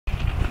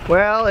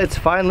Well, it's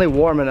finally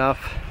warm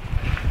enough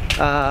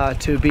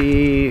to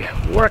be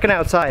working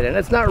outside, and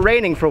it's not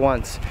raining for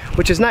once,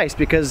 which is nice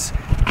because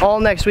all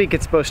next week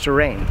it's supposed to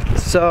rain.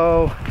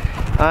 So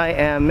I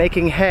am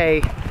making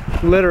hay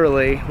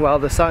literally while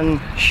the sun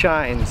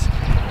shines.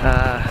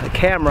 The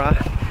camera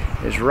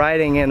is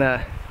riding in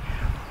a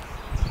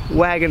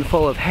wagon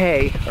full of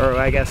hay, or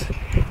I guess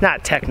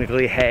not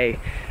technically hay.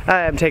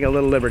 I'm taking a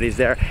little liberties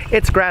there.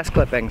 It's grass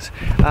clippings,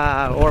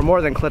 or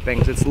more than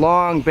clippings. It's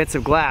long bits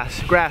of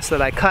grass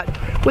that I cut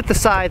with the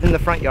scythe in the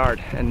front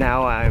yard, and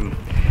now I'm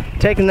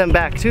taking them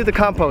back to the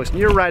compost, and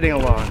you're riding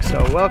along. So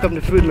welcome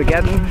to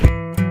Foodmageddon.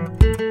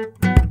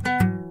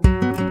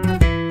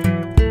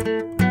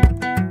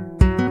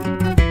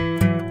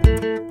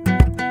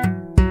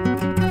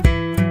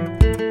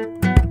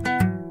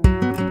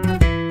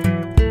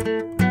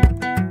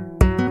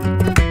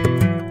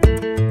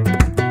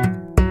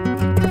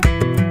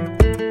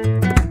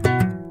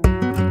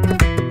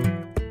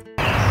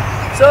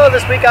 So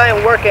this week I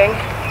am working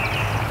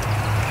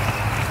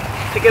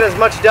to get as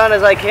much done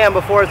as I can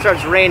before it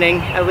starts raining,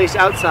 at least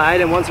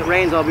outside, and once it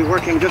rains I'll be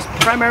working just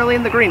primarily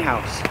in the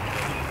greenhouse.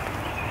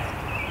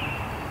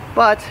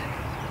 But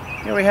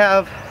here we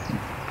have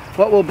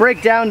what will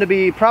break down to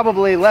be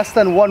probably less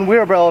than 1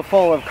 wheelbarrow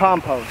full of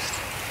compost.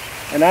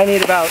 And I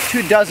need about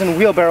 24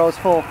 wheelbarrows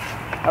full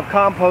of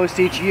compost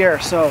each year,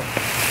 so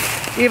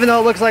even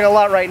though it looks like a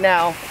lot right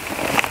now,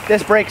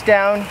 this breaks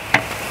down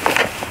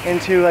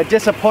into a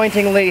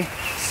disappointingly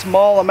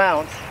small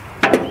amount.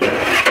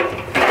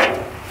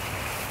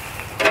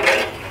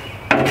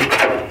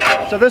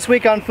 So this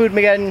week on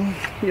Foodmageddon,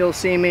 you'll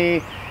see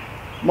me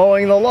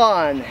mowing the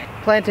lawn,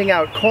 planting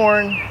out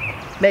corn,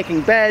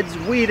 making beds,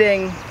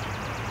 weeding,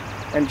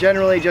 and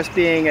generally just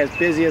being as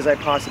busy as I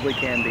possibly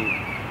can be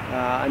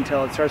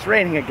until it starts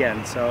raining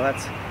again. So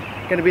that's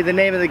going to be the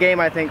name of the game,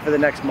 I think, for the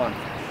next month.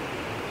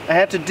 I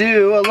have to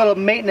do a little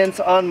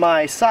maintenance on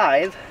my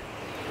scythe,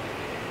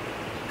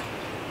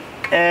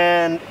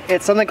 and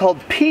it's something called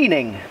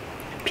peening,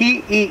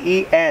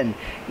 P-E-E-N.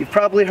 You've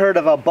probably heard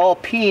of a ball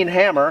peen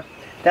hammer.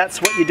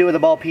 That's what you do with a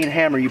ball peen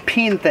hammer. You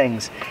peen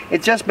things.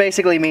 It just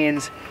basically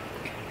means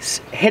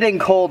hitting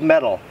cold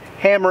metal,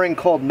 hammering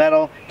cold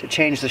metal to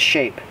change the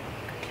shape.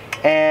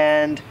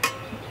 And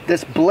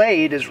this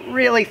blade is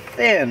really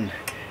thin,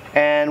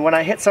 and when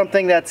I hit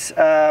something that's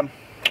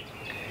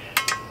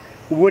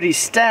woody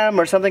stem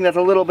or something that's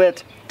a little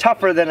bit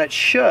tougher than it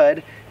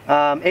should,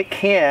 it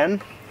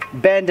can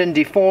bend and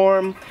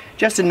deform.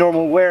 Just in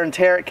normal wear and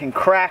tear, it can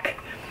crack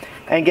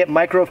and get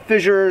micro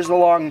fissures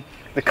along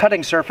the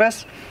cutting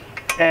surface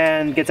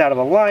and gets out of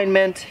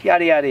alignment,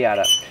 yada yada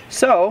yada.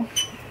 So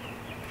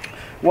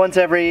once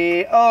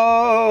every 8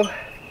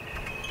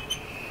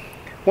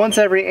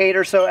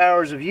 or so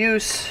hours of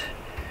use,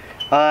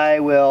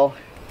 I will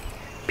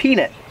peen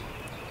it,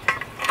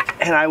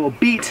 and I will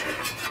beat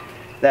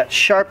that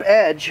sharp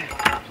edge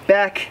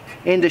back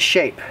into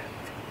shape.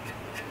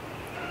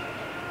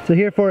 So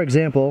here, for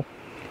example,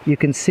 you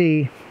can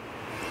see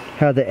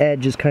how the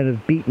edge is kind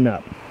of beaten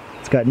up.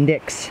 It's got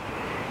nicks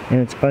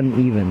and it's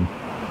uneven.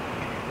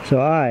 So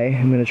I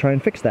am going to try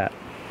and fix that.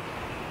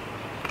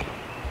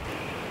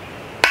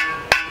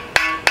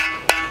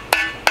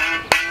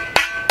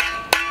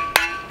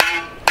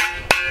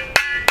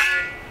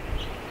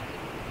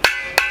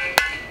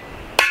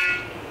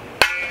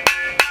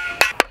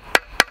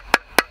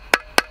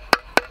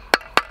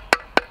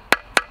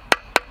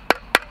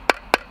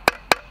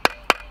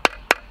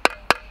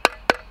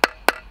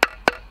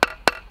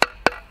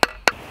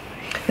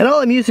 And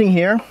all I'm using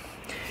here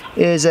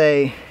is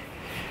a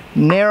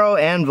narrow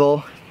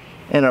anvil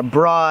and a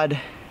broad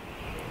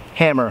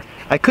hammer.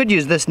 I could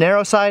use this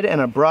narrow side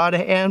and a broad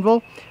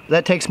anvil.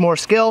 That takes more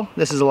skill.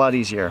 This is a lot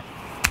easier.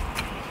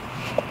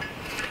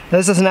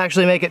 This doesn't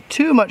actually make it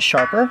too much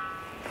sharper.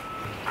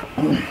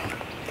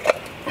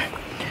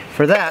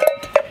 For that,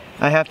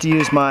 I have to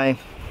use my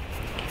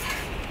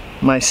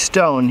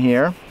stone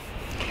here.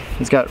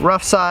 It's got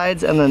rough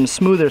sides and then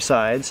smoother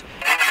sides.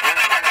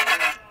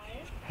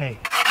 Hey.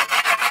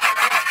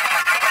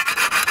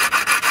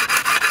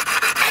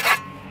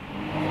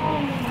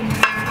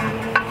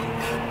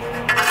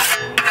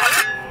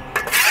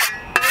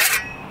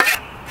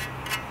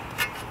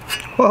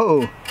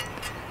 Whoa!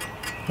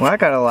 Well, that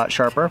got a lot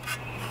sharper.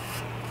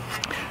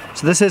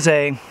 So this is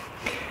a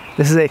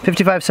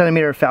 55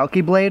 centimeter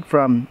Falchi blade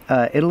from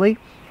Italy,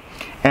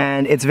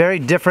 and it's very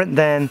different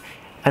than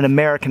an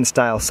American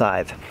style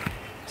scythe.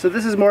 So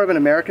this is more of an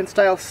American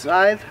style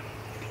scythe,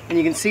 and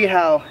you can see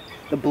how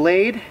the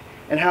blade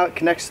and how it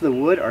connects to the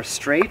wood are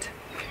straight.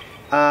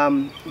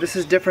 This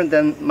is different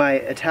than my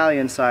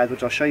Italian scythe,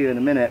 which I'll show you in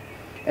a minute.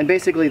 And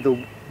basically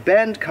the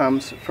bend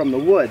comes from the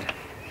wood,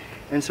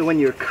 and so when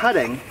you're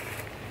cutting,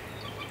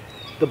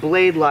 the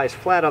blade lies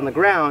flat on the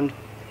ground,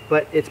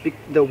 but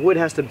the wood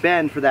has to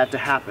bend for that to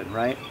happen,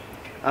 right?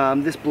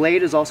 This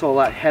blade is also a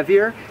lot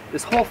heavier.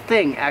 This whole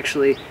thing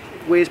actually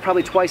weighs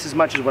probably twice as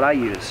much as what I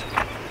use.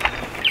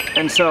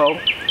 And so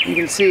you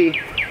can see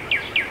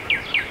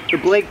the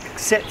blade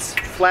sits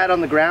flat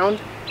on the ground,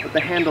 but the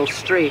handle's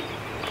straight.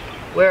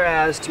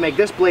 Whereas to make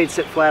this blade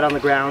sit flat on the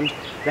ground,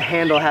 the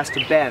handle has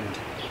to bend.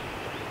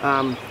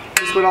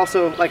 This one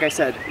also, like I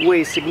said,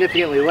 weighs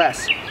significantly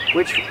less,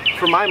 which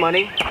for my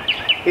money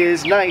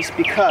is nice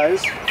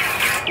because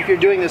if you're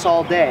doing this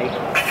all day,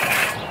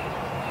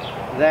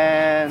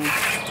 then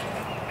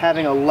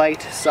having a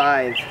light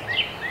scythe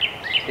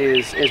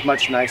is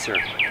much nicer.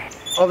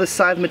 All this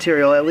scythe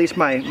material, at least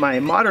my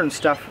modern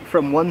stuff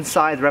from One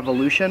Scythe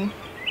Revolution,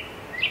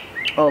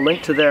 I'll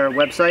link to their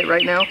website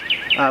right now,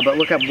 but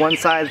look up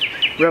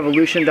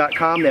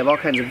onescytherevolution.com. They have all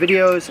kinds of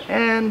videos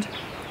and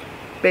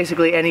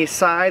basically any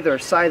scythe or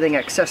scything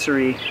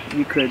accessory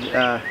you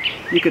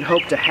could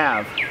hope to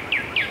have.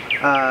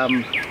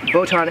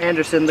 Botan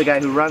Anderson, the guy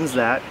who runs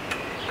that,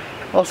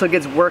 also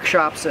gives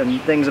workshops and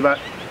things about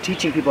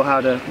teaching people how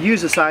to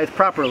use a scythe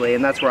properly,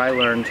 and that's where I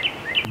learned.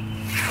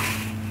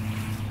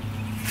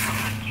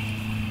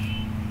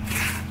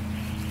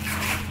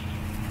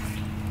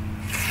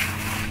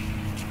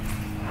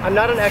 I'm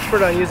not an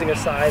expert on using a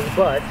scythe,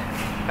 but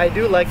I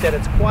do like that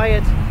it's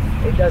quiet,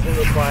 it doesn't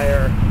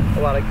require a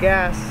lot of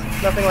gas,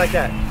 nothing like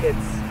that. It's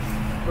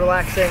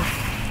relaxing,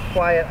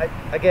 quiet.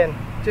 Again,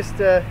 just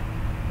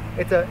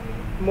it's a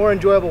more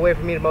enjoyable way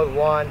for me to mow the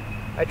lawn.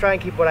 I try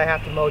and keep what I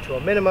have to mow to a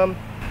minimum,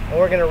 and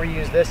we're going to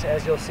reuse this,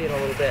 as you'll see in a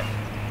little bit.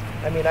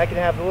 I mean, I can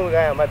have the little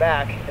guy on my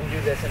back and do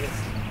this, and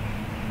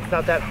it's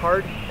not that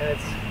hard, and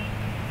it's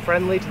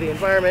friendly to the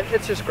environment.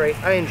 It's just great.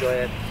 I enjoy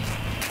it.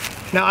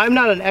 Now, I'm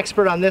not an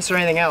expert on this or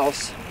anything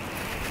else,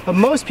 but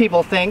most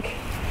people think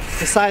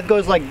the scythe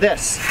goes like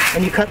this,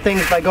 and you cut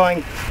things by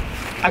going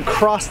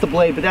across the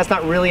blade, but that's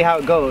not really how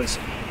it goes.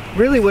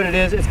 Really what it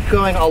is, it's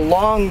going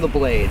along the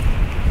blade.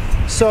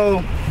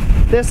 So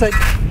this,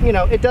 you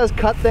know, it does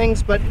cut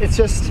things, but it's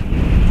just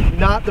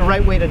not the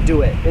right way to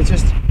do it.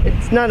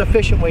 It's not an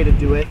efficient way to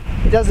do it.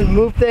 It doesn't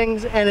move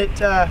things, and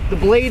the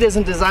blade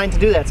isn't designed to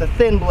do that. It's a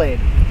thin blade.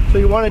 So what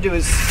you want to do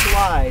is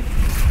slide,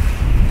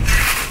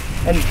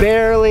 and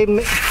barely,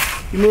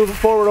 you move it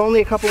forward only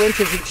a couple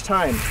inches each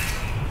time,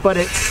 but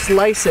it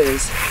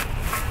slices.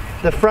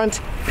 The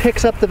front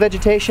picks up the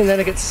vegetation, then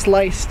it gets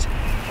sliced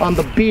on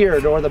the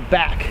beard or the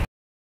back.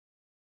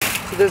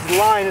 So this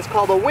line is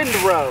called a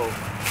windrow.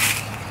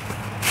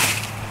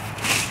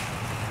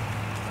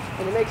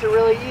 And it makes it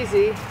really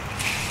easy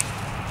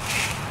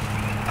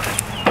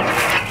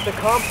to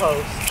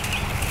compost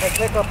and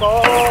pick up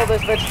all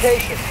this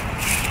vegetation.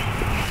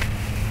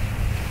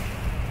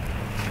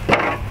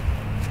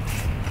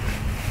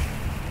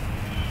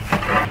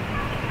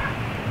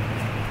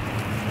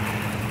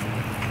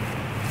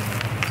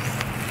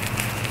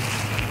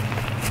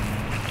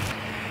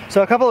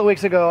 So a couple of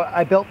weeks ago,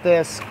 I built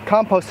this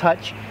compost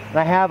hutch, and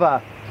I have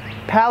a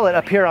pallet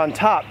up here on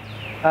top,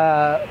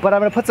 but I'm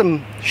gonna put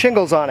some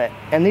shingles on it.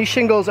 And these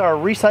shingles are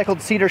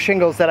recycled cedar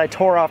shingles that I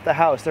tore off the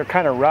house. They're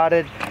kind of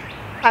rotted.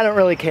 I don't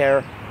really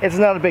care. It's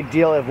not a big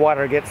deal if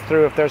water gets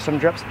through, if there's some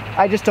drips.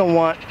 I just don't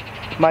want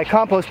my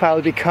compost pile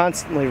to be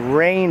constantly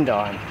rained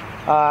on.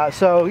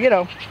 So, you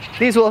know,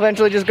 these will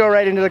eventually just go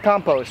right into the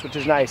compost, which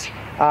is nice.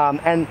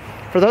 And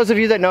for those of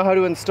you that know how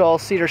to install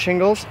cedar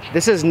shingles,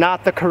 this is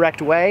not the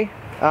correct way.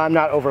 I'm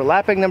not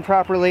overlapping them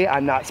properly,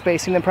 I'm not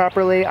spacing them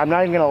properly, I'm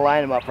not even gonna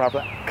line them up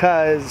properly,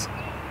 because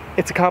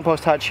it's a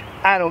compost hutch.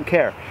 I don't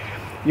care.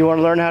 You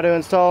wanna learn how to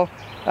install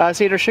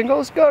cedar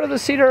shingles? Go to the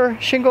Cedar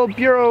Shingle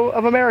Bureau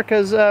of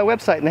America's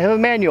website, and they have a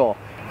manual.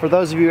 For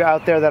those of you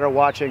out there that are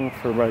watching,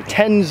 for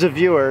tens of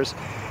viewers,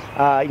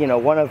 you know,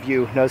 one of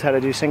you knows how to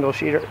do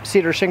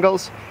cedar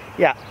shingles.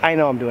 Yeah, I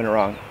know I'm doing it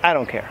wrong. I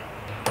don't care.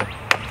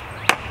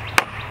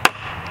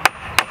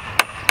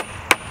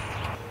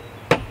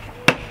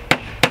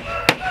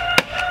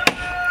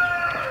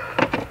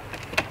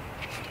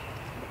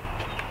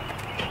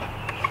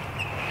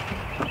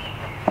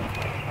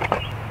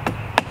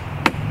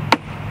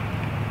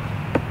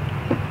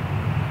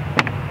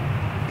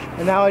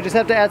 And now I just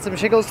have to add some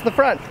shingles to the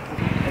front.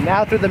 And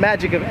now through the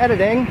magic of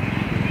editing,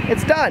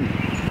 it's done.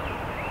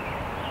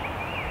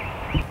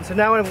 So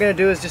now what I'm going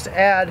to do is just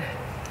add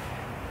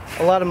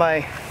a lot of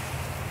my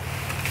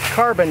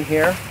carbon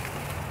here,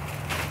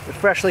 the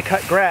freshly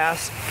cut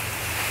grass,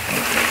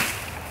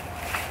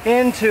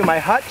 into my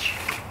hutch.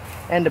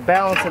 And to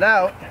balance it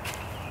out,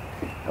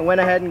 I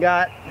went ahead and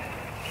got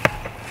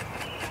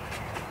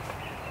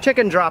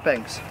chicken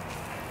droppings.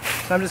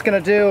 So I'm just going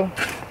to do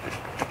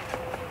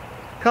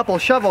couple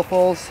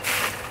shovelfuls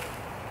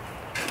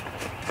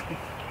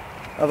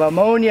of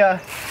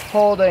ammonia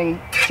holding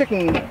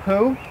chicken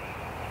poo,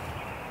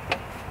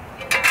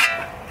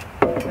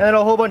 and then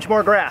a whole bunch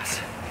more grass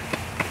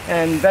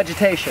and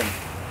vegetation.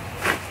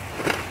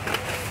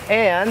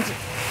 And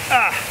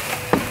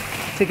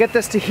to get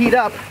this to heat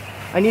up,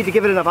 I need to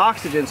give it enough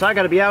oxygen, so I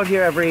got to be out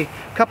here every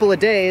couple of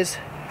days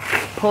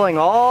pulling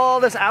all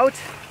this out.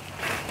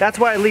 That's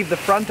why I leave the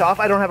front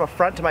off. I don't have a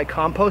front to my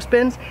compost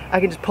bins.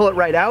 I can just pull it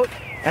right out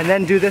and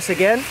then do this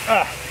again,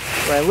 where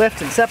I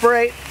lift and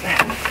separate,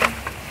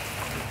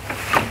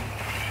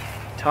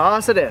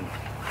 toss it in.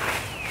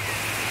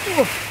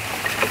 Ooh.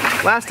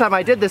 Last time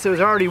I did this, it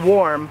was already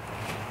warm.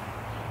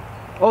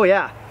 Oh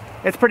yeah,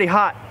 it's pretty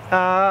hot.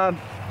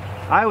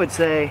 I would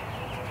say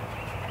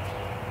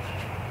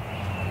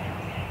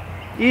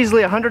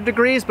easily 100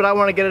 degrees, but I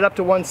want to get it up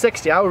to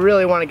 160. I would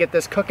really want to get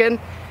this cooking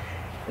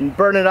and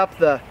burning up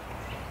the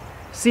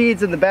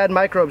seeds and the bad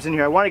microbes in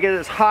here. I want to get it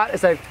as hot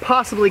as I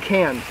possibly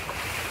can.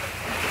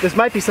 This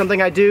might be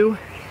something I do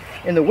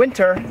in the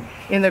winter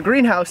in the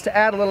greenhouse to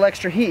add a little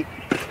extra heat.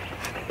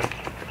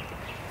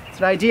 It's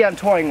an idea I'm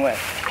toying with.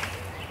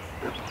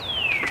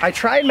 I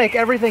try and make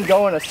everything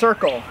go in a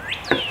circle.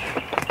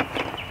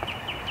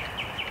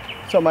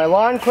 So my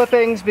lawn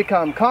clippings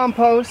become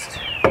compost,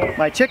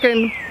 my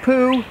chicken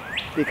poo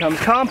becomes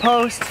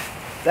compost.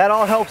 That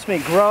all helps me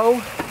grow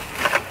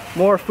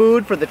more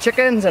food for the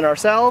chickens and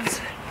ourselves,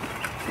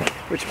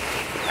 which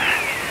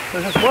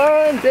is just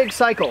one big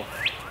cycle.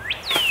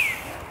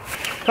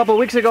 A couple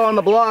weeks ago on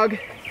the blog,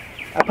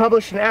 I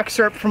published an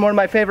excerpt from one of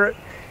my favorite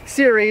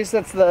series.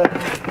 That's the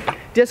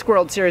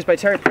Discworld series by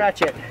Terry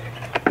Pratchett.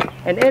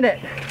 And in it,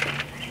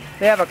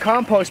 they have a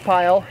compost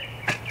pile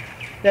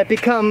that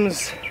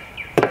becomes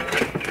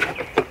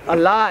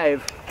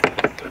alive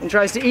and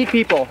tries to eat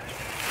people.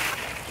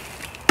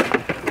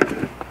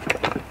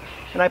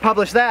 And I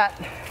published that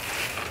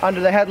under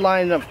the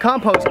headline of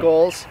compost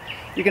goals.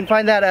 You can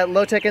find that at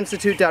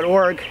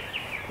lowtechinstitute.org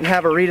and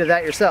have a read of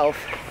that yourself.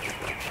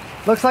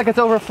 Looks like it's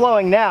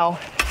overflowing now,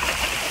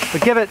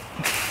 but give it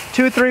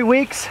 2-3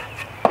 weeks,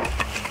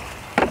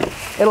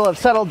 it'll have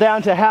settled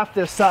down to half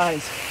this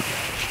size.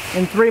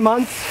 In 3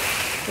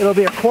 months, it'll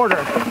be a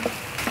quarter.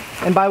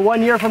 And by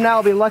 1 year from now,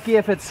 I'll be lucky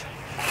if it's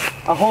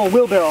a whole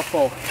wheelbarrow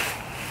full.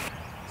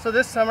 So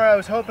this summer I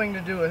was hoping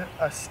to do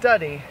a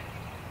study,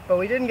 but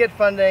we didn't get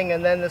funding,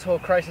 and then this whole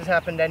crisis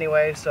happened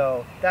anyway,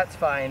 so that's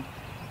fine.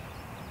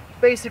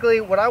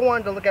 Basically, what I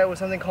wanted to look at was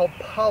something called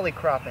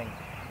polycropping.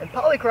 And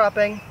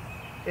polycropping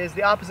is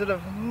the opposite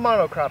of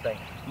monocropping.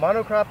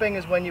 Monocropping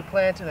is when you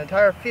plant an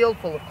entire field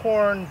full of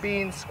corn,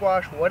 beans,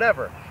 squash,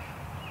 whatever.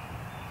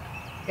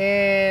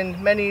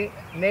 In many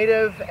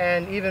native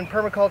and even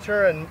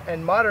permaculture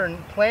and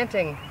modern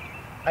planting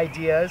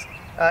ideas,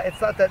 it's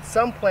thought that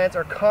some plants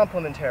are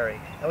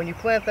complementary, and when you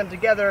plant them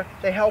together,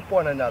 they help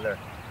one another.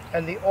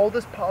 And the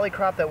oldest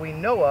polycrop that we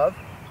know of,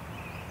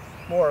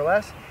 more or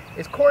less,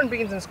 is corn,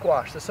 beans, and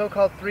squash, the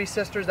so-called three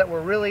sisters that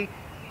were really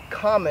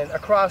common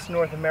across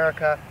North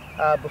America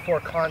before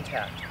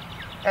contact.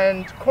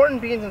 And corn,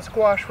 beans, and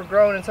squash were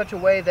grown in such a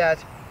way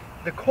that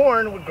the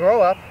corn would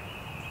grow up,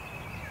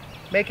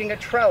 making a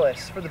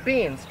trellis for the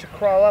beans to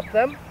crawl up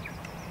them,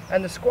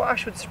 and the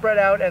squash would spread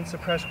out and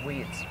suppress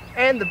weeds.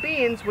 And the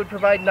beans would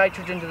provide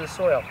nitrogen to the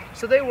soil.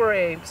 So they were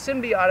a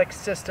symbiotic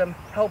system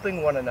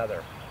helping one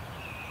another.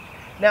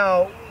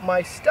 Now,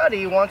 my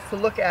study wants to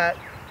look at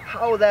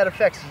how that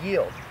affects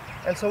yield.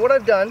 And so what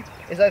I've done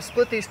is I've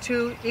split these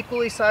two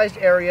equally sized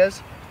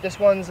areas. This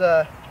one's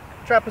a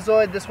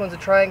trapezoid, this one's a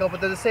triangle, but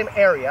they're the same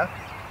area.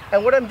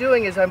 And what I'm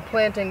doing is I'm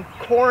planting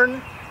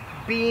corn,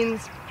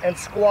 beans, and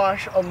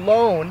squash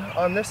alone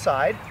on this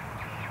side.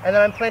 And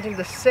then I'm planting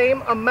the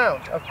same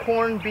amount of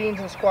corn, beans,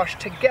 and squash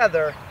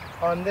together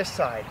on this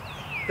side.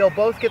 They'll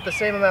both get the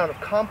same amount of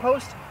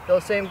compost, they'll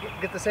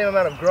get the same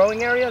amount of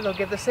growing area, they'll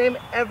get the same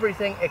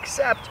everything,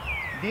 except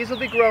these will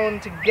be grown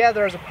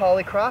together as a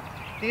polycrop.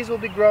 These will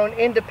be grown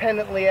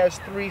independently as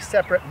 3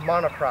 separate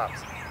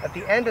monocrops. At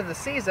the end of the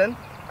season,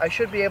 I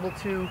should be able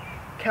to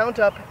count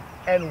up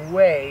and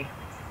weigh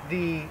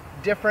the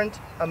different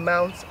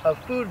amounts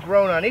of food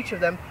grown on each of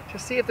them to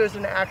see if there's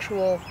an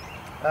actual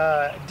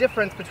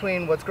difference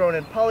between what's grown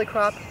in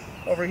polycrop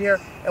over here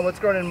and what's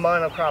grown in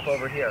monocrop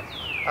over here.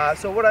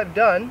 So what I've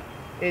done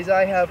is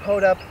I have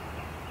hoed up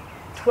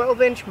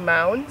 12-inch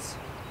mounds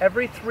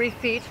every 3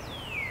 feet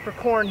for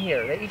corn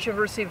here. They each have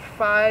received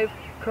 5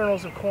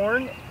 kernels of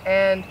corn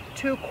and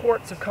 2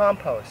 quarts of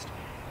compost,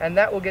 and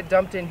that will get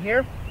dumped in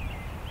here,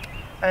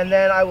 and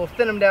then I will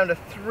thin them down to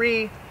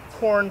 3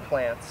 corn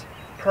plants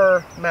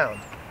per mound.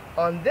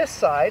 On this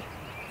side,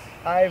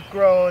 I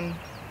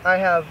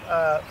have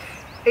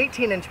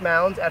 18-inch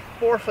mounds at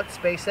 4-foot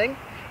spacing.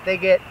 They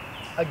get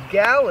a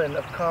gallon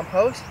of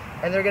compost,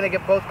 and they're going to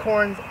get both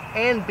corns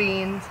and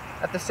beans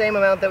at the same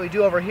amount that we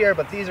do over here,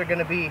 but these are going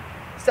to be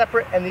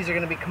separate and these are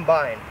going to be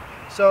combined.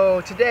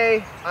 So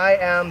today I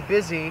am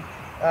busy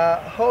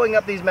hoeing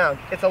up these mounds.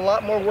 It's a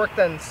lot more work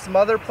than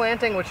smother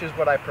planting, which is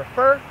what I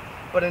prefer,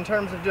 but in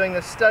terms of doing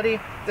this study,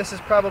 this is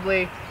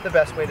probably the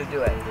best way to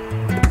do it.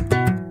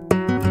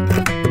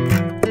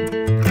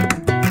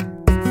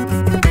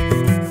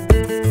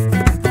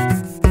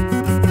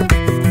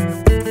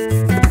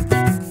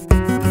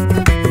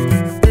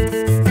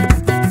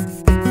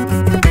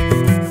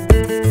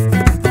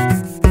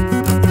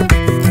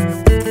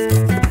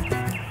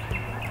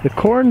 The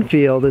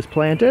cornfield is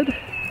planted.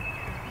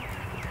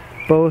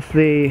 Both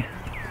the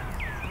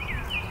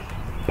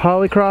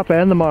polycrop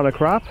and the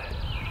monocrop.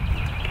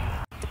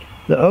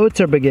 The oats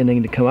are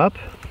beginning to come up,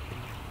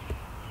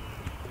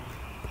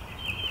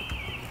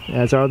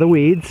 as are the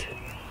weeds,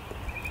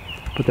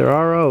 but there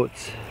are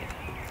oats.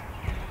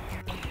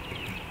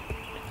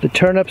 The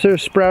turnips are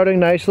sprouting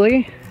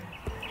nicely.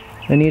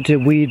 I need to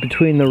weed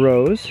between the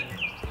rows.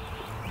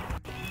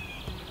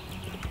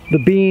 the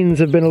beans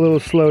have been a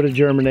little slow to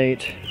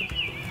germinate.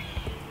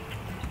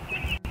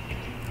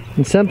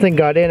 And something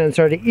got in and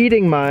started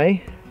eating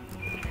my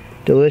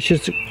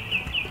delicious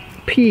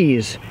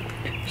peas.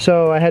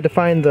 So I had to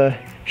find the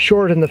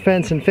short in the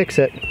fence and fix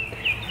it.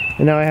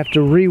 And now I have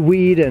to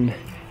re-weed and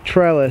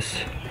trellis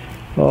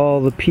all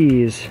the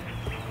peas.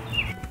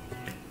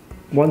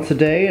 Once a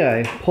day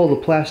I pull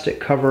the plastic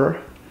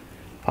cover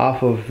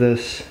off of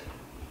this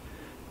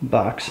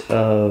box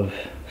of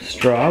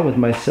straw with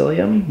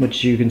mycelium,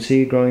 which you can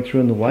see growing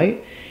through in the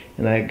white,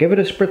 and I give it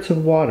a spritz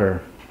of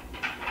water.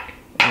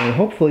 And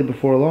hopefully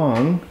before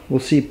long we'll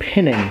see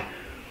pinning,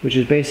 which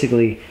is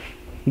basically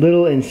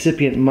little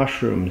incipient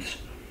mushrooms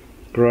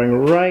growing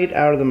right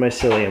out of the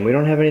mycelium. We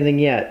don't have anything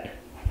yet,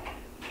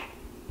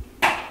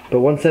 but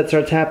once that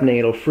starts happening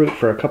it'll fruit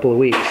for a couple of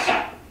weeks,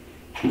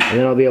 and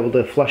then I'll be able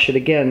to flush it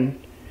again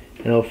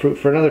and it'll fruit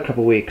for another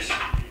couple of weeks,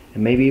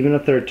 and maybe even a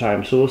third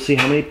time. So we'll see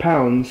how many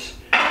pounds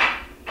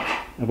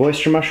of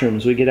oyster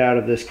mushrooms we get out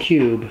of this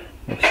cube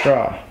of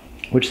straw,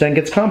 which then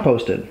gets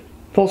composted.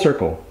 Full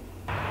circle.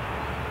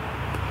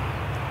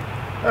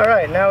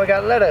 Alright, now we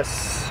got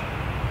lettuce.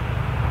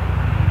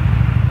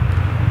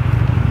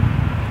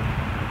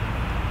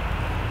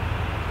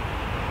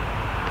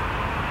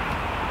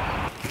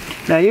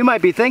 Now you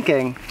might be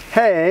thinking,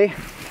 hey,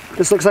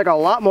 this looks like a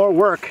lot more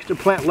work to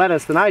plant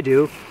lettuce than I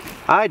do.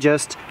 I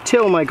just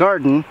till my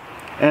garden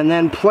and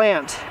then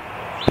plant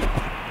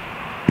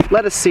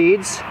lettuce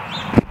seeds,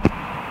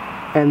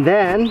 and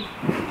then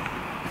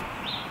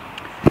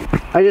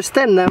I just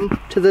thin them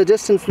to the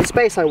distance and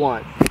space I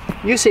want.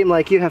 You seem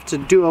like you have to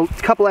do a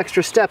couple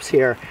extra steps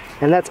here,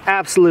 and that's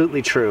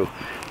absolutely true.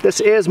 This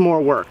is more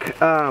work.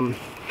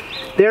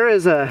 There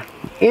is an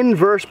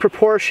inverse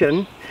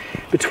proportion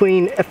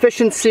between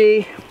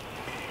efficiency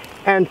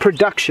and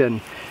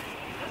production.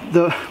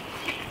 The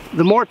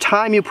more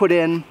time you put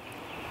in,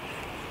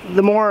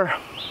 the more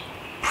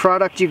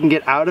product you can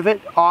get out of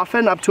it,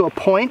 often up to a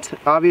point.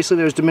 Obviously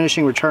there's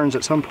diminishing returns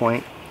at some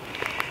point.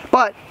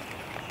 But,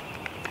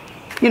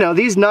 you know,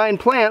 these 9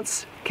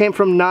 plants came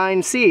from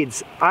 9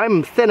 seeds.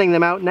 I'm thinning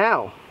them out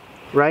now,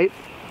 right?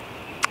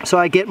 So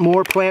I get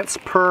more plants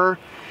per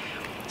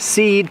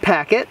seed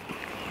packet,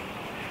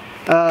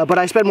 but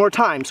I spend more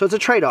time, so it's a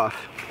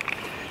trade-off.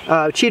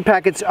 Seed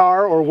packets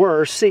are, or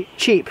were,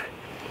 cheap.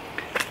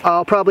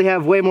 I'll probably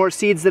have way more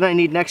seeds than I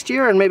need next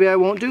year, and maybe I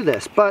won't do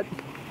this, but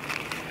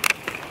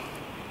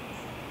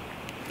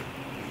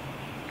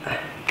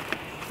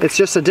it's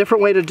just a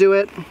different way to do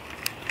it.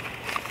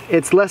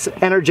 It's less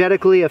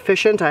energetically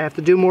efficient. I have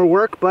to do more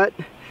work, but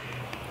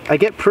I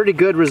get pretty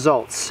good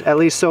results, at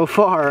least so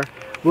far.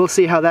 We'll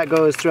see how that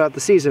goes throughout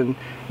the season.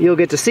 You'll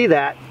get to see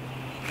that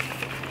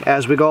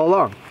as we go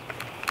along.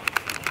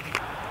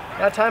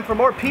 Now time for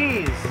more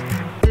peas.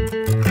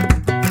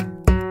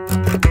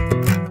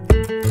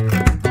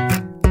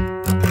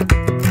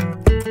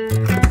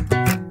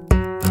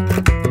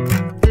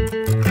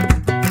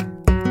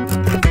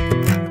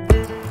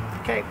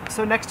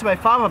 So next to my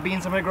fava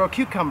beans, I'm going to grow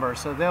cucumbers,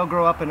 so they'll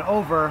grow up and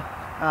over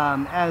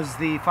as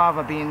the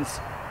fava beans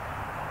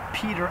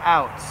peter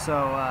out. So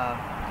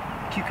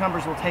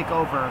cucumbers will take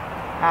over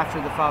after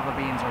the fava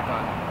beans are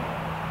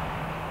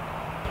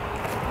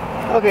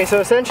done. Okay, so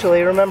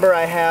essentially, remember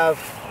I have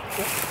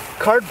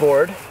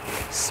cardboard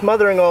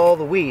smothering all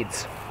the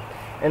weeds,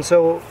 and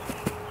so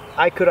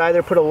I could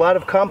either put a lot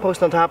of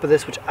compost on top of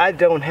this, which I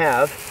don't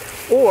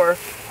have, or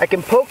I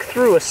can poke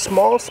through a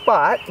small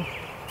spot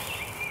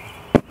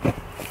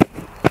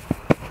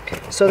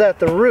so that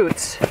the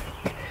roots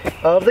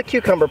of the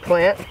cucumber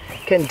plant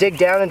can dig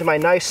down into my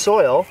nice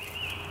soil,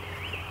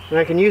 and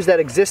I can use that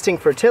existing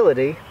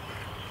fertility.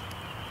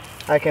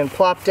 I can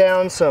plop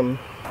down some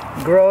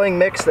growing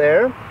mix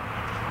there,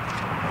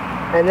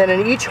 and then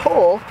in each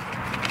hole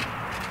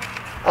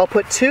I'll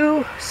put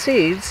 2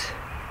 seeds,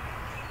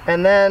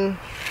 and then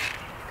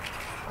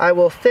I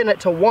will thin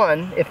it to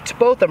 1. If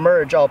both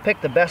emerge, I'll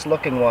pick the best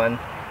looking one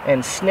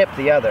and snip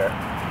the other.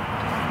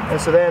 And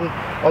so then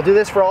I'll do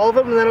this for all of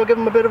them, and then I'll give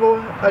them a bit of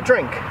a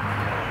drink.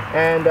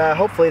 And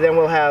hopefully then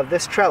we'll have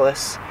this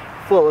trellis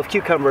full of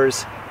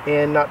cucumbers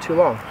in not too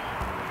long.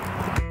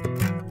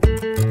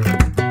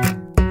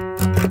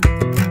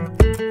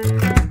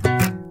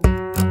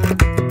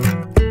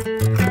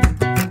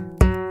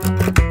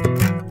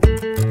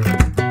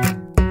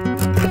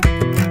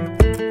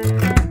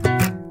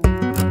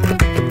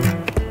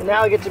 And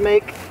now I get to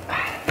make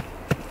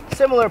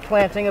similar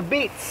planting of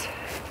beets.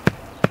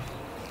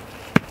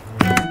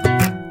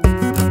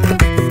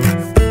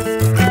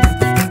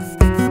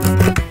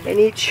 In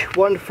each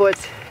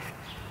 1-foot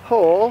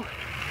hole,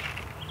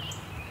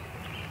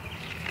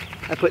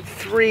 I put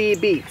 3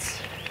 beets,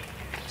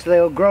 so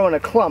they'll grow in a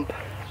clump.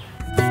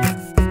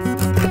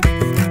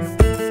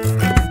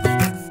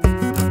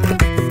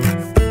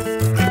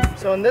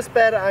 So in this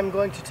bed, I'm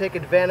going to take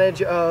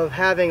advantage of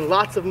having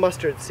lots of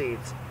mustard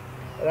seeds,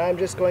 and I'm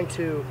just going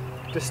to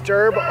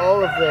disturb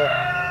all of the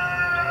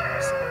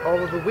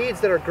weeds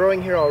that are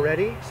growing here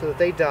already, so that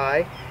they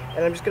die.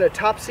 And I'm just going to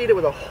top seed it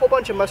with a whole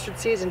bunch of mustard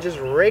seeds and just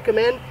rake them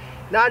in,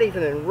 not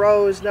even in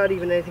rows, not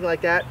even anything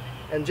like that.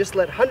 and just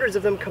let hundreds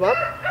of them come up,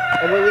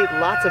 and we'll eat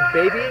lots of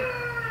baby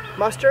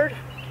mustard,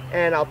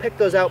 and I'll pick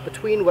those out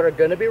between what are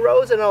going to be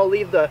rows, and I'll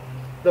leave the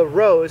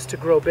rows to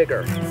grow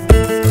bigger.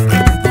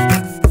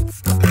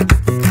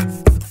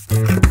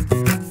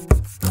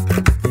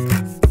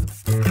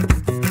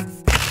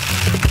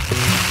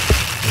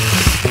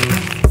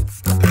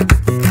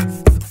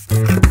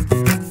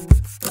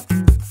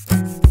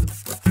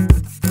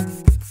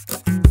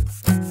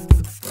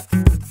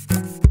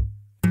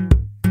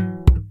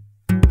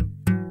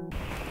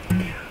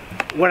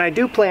 When I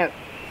do plant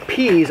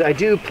peas, I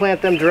do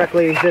plant them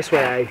directly this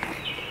way. I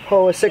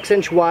hoe a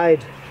 6-inch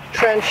wide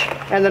trench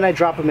and then I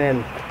drop them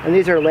in. And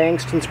these are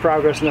Langston's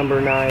Progress number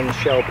 9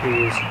 shell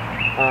peas.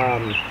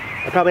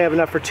 I probably have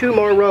enough for 2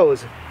 more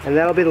rows, and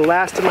that'll be the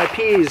last of my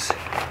peas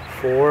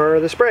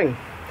for the spring.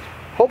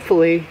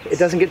 Hopefully it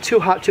doesn't get too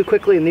hot too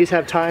quickly and these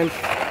have time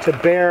to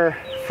bear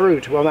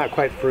fruit. Well, not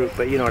quite fruit,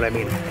 but you know what I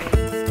mean.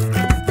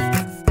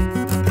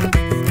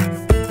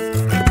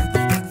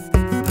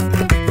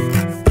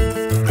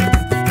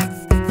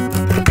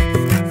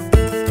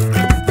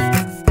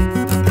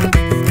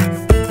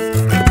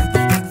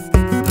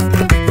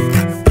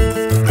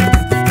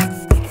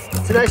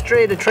 Nice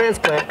tray to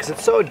transplant because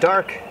it's so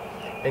dark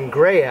and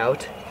gray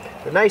out.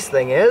 The nice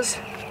thing is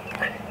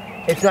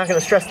it's not going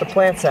to stress the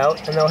plants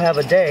out, and they'll have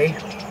a day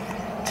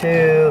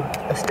to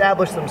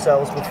establish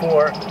themselves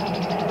before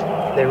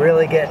they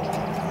really get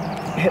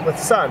hit with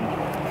sun.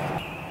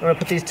 I'm going to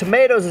put these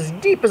tomatoes as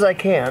deep as I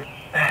can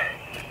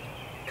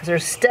because their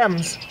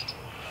stems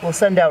will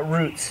send out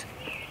roots.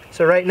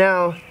 So right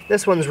now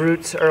this one's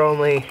roots are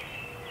only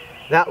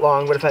that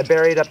long, but if I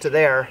bury it up to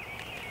there,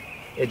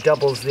 it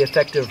doubles the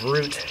effective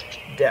root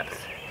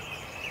depth.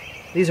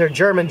 These are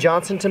German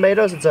Johnson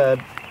tomatoes. It's a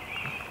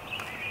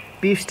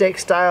beefsteak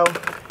style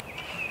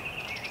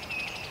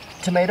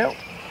tomato.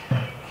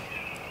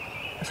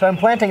 So I'm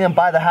planting them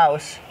by the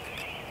house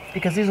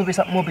because these will be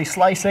something we'll be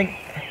slicing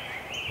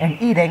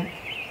and eating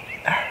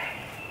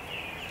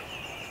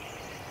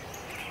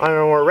on a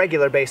more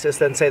regular basis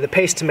than, say, the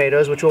paste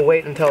tomatoes, which will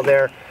wait until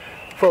they're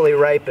fully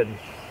ripe and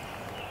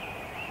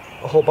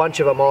a whole bunch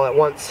of them all at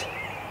once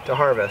to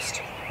harvest.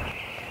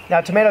 Now,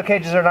 tomato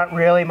cages are not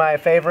really my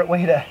favorite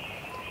way to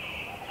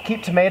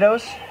keep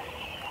tomatoes,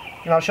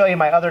 and I'll show you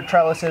my other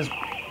trellises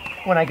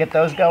when I get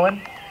those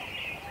going.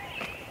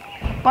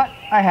 But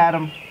I had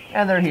them,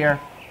 and they're here,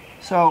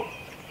 so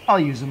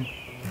I'll use them.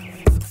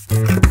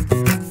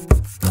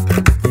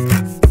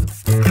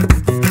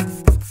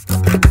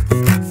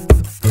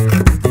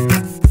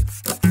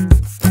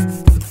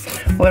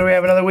 Well, there we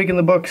have another week in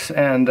the books,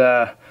 and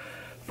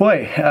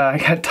boy, I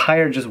got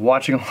tired just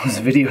watching all those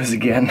videos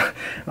again.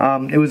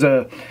 It was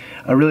a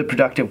really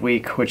productive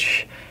week,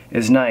 which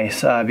is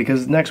nice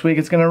because next week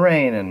it's going to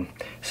rain, and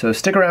so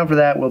stick around for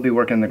that. We'll be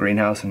working in the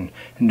greenhouse and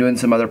doing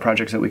some other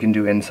projects that we can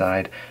do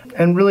inside.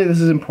 And really,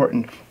 this is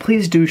important.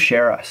 Please do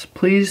share us.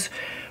 Please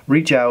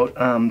reach out,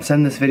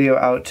 send this video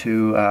out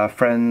to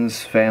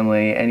friends,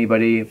 family,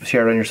 anybody,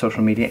 share it on your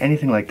social media,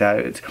 anything like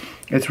that.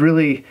 It's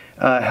really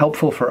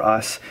helpful for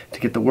us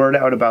to get the word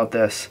out about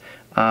this.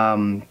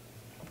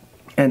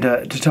 And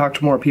to talk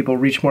to more people,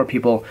 reach more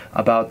people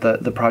about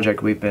the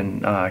project we've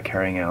been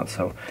carrying out.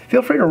 So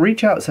feel free to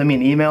reach out, send me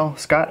an email,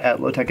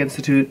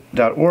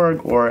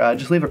 scott@lowtechinstitute.org, or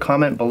just leave a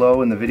comment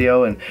below in the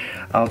video and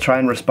I'll try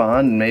and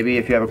respond. And maybe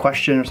if you have a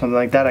question or something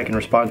like that, I can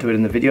respond to it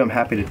in the video. I'm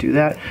happy to do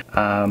that.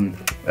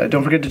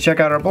 Don't forget to check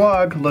out our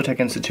blog,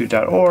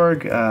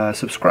 lowtechinstitute.org,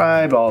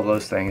 subscribe, all of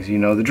those things. You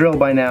know the drill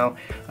by now.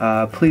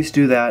 Please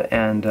do that,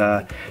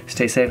 and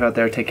stay safe out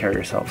there. Take care of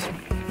yourselves.